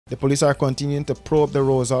The police are continuing to probe the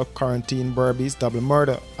Rosal Quarantine Burby's double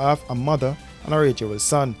murder of a mother and a 8-year-old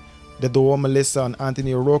son. The duo Melissa and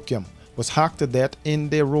Anthony Oroquium was hacked to death in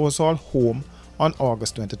their Rosal home on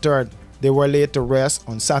August 23rd. They were laid to rest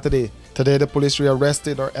on Saturday. Today the police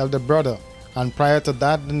rearrested her elder brother, and prior to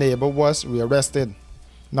that the neighbor was rearrested.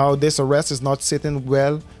 Now this arrest is not sitting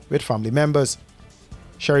well with family members.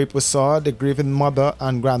 Sherry Pussaw, the grieving mother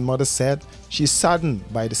and grandmother, said she's saddened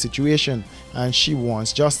by the situation and she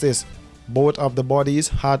wants justice. Both of the bodies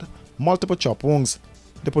had multiple chop wounds.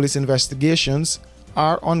 The police investigations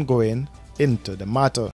are ongoing into the matter.